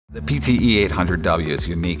The PT-E800W is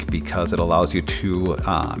unique because it allows you to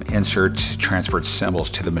insert transferred symbols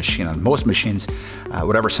to the machine. On most machines,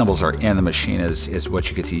 whatever symbols are in the machine is what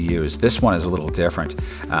you get to use. This one is a little different.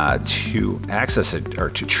 To access it or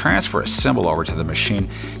to transfer a symbol over to the machine,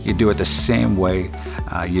 you do it the same way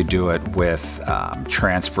you do it with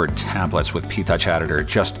transferred templates with P-Touch Editor.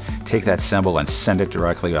 Just take that symbol and send it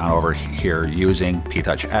directly on over here using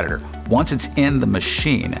P-Touch Editor. Once it's in the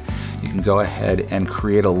machine, you can go ahead and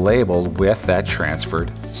create a label with that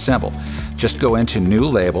transferred symbol. Just go into New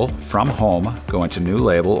Label from Home, go into New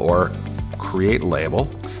Label or Create Label,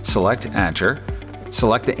 select Enter,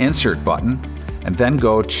 select the Insert button, and then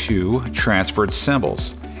go to Transferred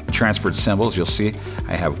Symbols. In Transferred Symbols, you'll see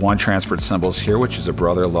I have one transferred symbols here, which is a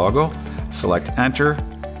brother logo. Select Enter,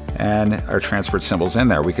 and our transferred symbols in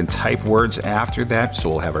there. We can type words after that, so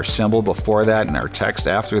we'll have our symbol before that and our text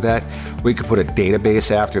after that. We could put a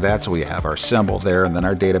database after that, so we have our symbol there and then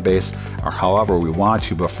our database, or however we want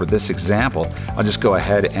to. But for this example, I'll just go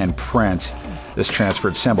ahead and print this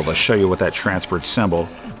transferred symbol to show you what that transferred symbol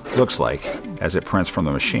looks like as it prints from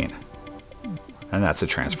the machine. And that's the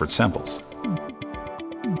transferred symbols.